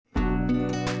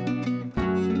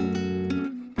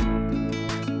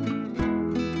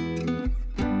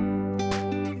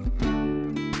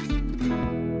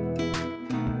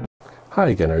Hi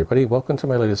again everybody, welcome to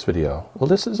my latest video. Well,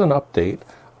 this is an update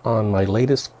on my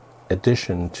latest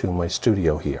addition to my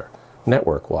studio here,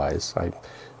 network-wise. I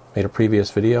made a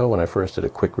previous video when I first did a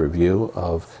quick review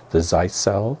of the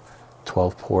Zyxel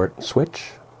 12-port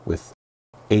switch with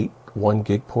 8 1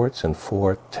 gig ports and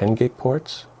 4 10 gig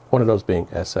ports, one of those being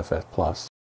SFF+.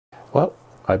 Well,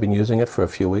 I've been using it for a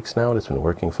few weeks now and it's been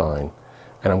working fine.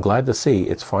 And I'm glad to see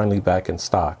it's finally back in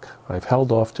stock. I've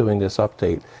held off doing this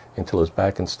update until it's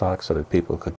back in stock so that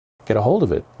people could get a hold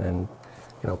of it and,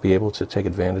 be able to take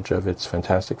advantage of its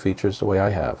fantastic features the way I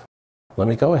have. Let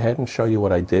me go ahead and show you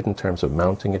what I did in terms of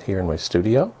mounting it here in my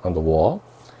studio on the wall,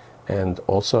 and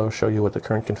also show you what the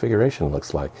current configuration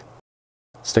looks like.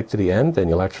 Stick to the end and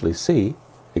you'll actually see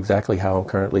exactly how I'm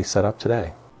currently set up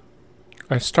today.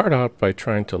 I start out by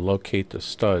trying to locate the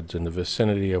studs in the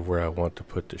vicinity of where I want to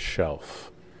put the shelf,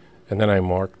 and then I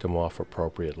mark them off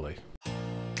appropriately.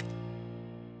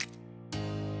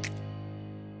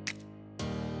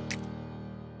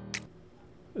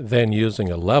 Then, using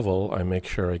a level, I make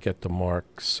sure I get the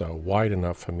marks wide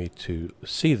enough for me to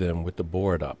see them with the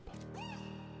board up.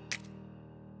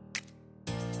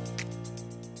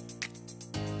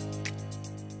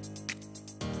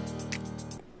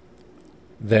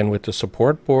 Then, with the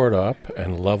support board up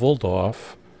and leveled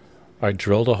off, I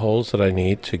drill the holes that I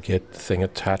need to get the thing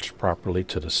attached properly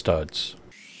to the studs.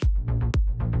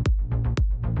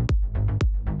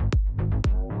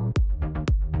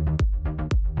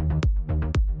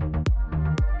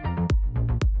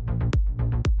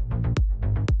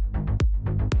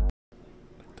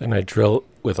 Then I drill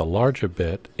with a larger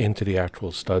bit into the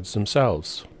actual studs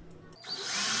themselves.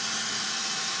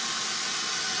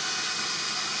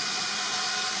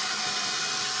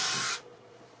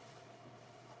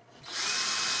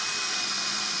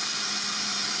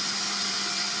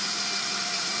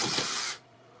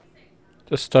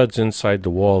 The studs inside the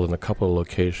wall in a couple of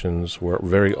locations were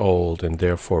very old and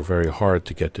therefore very hard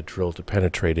to get the drill to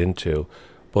penetrate into,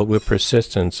 but with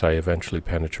persistence I eventually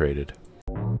penetrated.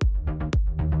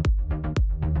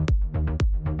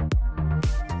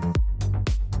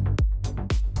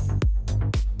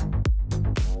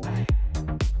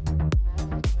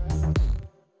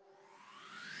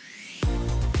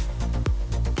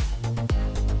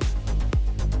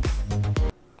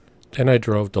 Then I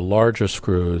drove the larger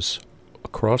screws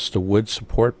across the wood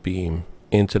support beam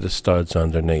into the studs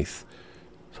underneath,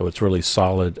 so it's really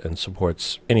solid and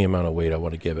supports any amount of weight I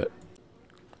want to give it.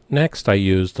 Next, I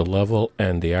used the level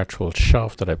and the actual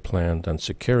shelf that I planned on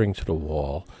securing to the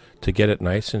wall to get it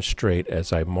nice and straight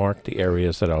as I mark the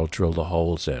areas that I'll drill the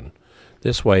holes in.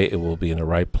 This way it will be in the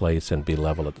right place and be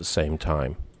level at the same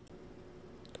time.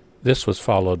 This was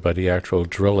followed by the actual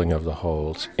drilling of the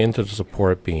holes into the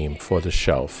support beam for the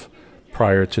shelf,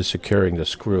 prior to securing the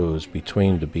screws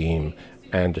between the beam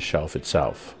and the shelf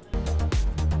itself.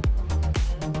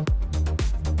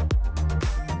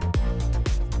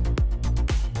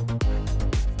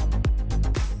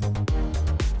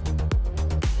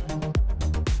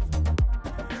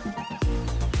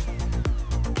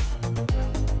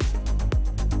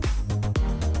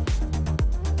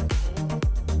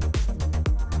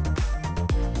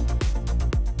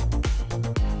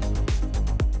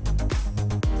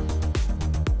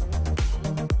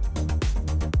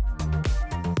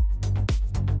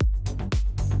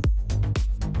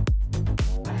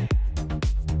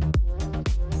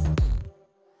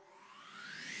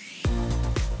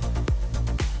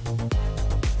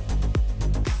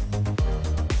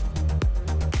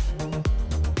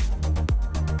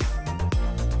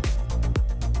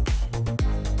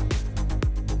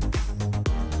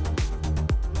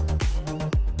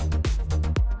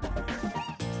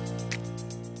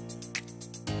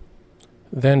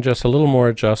 Then just a little more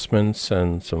adjustments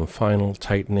and some final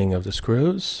tightening of the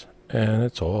screws, and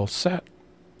it's all set.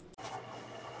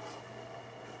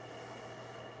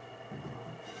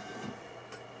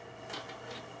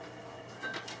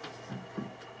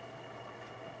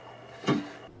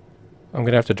 I'm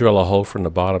going to have to drill a hole from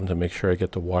the bottom to make sure I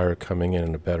get the wire coming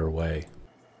in a better way.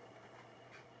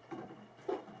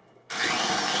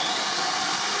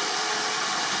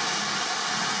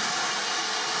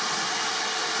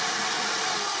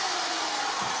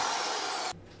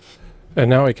 And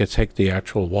now I could take the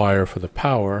actual wire for the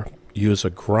power, use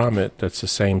a grommet that's the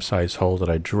same size hole that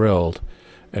I drilled,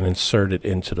 and insert it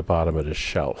into the bottom of the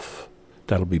shelf.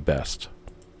 That'll be best.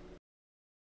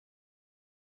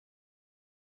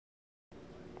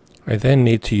 I then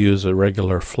need to use a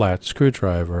regular flat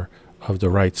screwdriver of the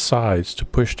right size to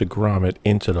push the grommet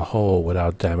into the hole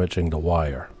without damaging the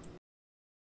wire.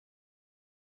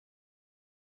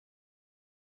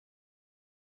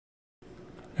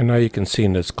 And now you can see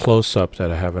in this close-up that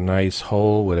I have a nice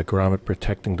hole with a grommet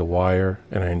protecting the wire,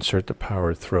 and I insert the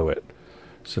power through it.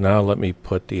 So now let me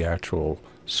put the actual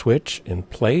switch in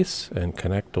place and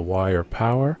connect the wire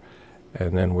power,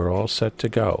 and then we're all set to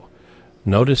go.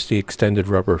 Notice the extended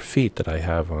rubber feet that I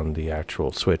have on the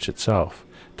actual switch itself.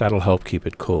 That'll help keep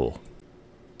it cool.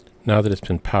 Now that it's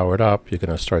been powered up, you're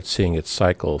going to start seeing it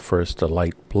cycle. First the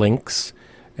light blinks,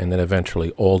 and then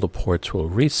eventually all the ports will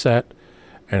reset,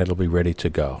 and it'll be ready to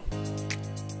go.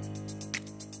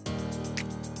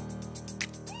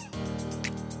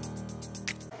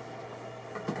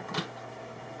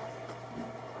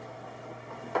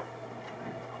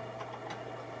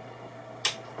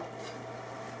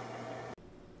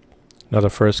 Now the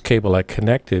first cable I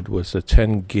connected was a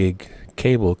 10 gig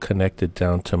cable connected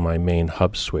down to my main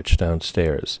hub switch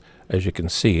downstairs. As you can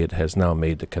see, it has now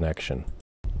made the connection.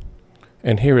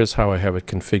 And here is how I have it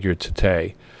configured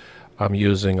today. I'm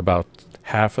using about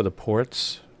half of the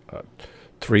ports,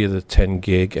 3 of the 10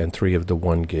 gig and 3 of the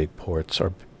 1 gig ports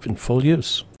are in full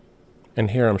use.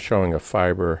 And here I'm showing a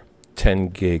fiber 10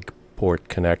 gig port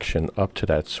connection up to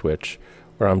that switch,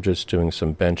 where I'm just doing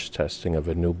some bench testing of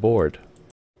a new board.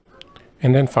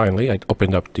 And then finally, I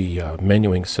opened up the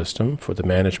menuing system for the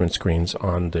management screens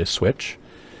on the switch.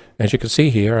 As you can see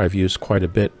here, I've used quite a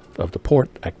bit of the port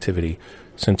activity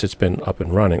since it's been up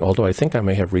and running, although I think I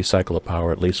may have recycled the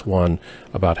power at least one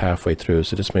about halfway through,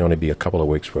 so this may only be a couple of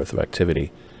weeks worth of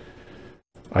activity.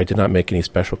 I did not make any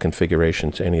special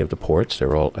configuration to any of the ports.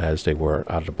 They're all as they were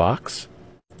out of the box.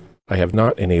 I have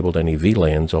not enabled any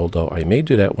VLANs, although I may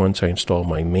do that once I install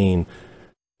my main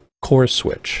core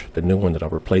switch, the new one that I'm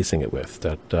replacing it with,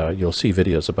 that you'll see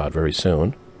videos about very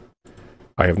soon.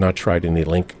 I have not tried any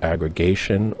link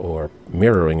aggregation or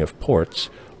mirroring of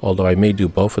ports, although I may do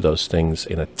both of those things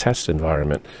in a test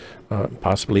environment,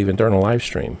 possibly even during a live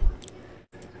stream.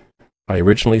 I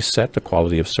originally set the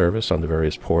quality of service on the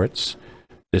various ports.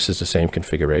 This is the same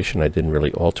configuration. I didn't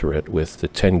really alter it, with the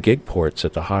 10 gig ports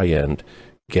at the high end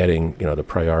getting, the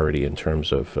priority in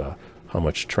terms of how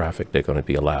much traffic they're going to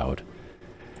be allowed.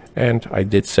 And I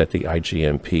did set the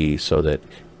IGMP so that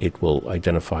it will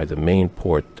identify the main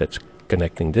port that's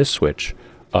connecting this switch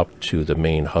up to the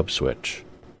main hub switch.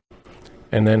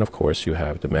 And then, of course, you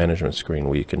have the management screen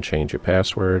where you can change your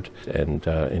password and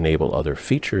enable other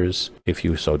features if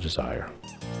you so desire.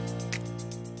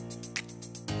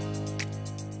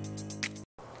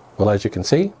 Well, as you can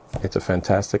see, it's a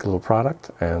fantastic little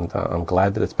product, and I'm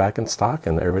glad that it's back in stock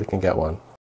and everybody can get one.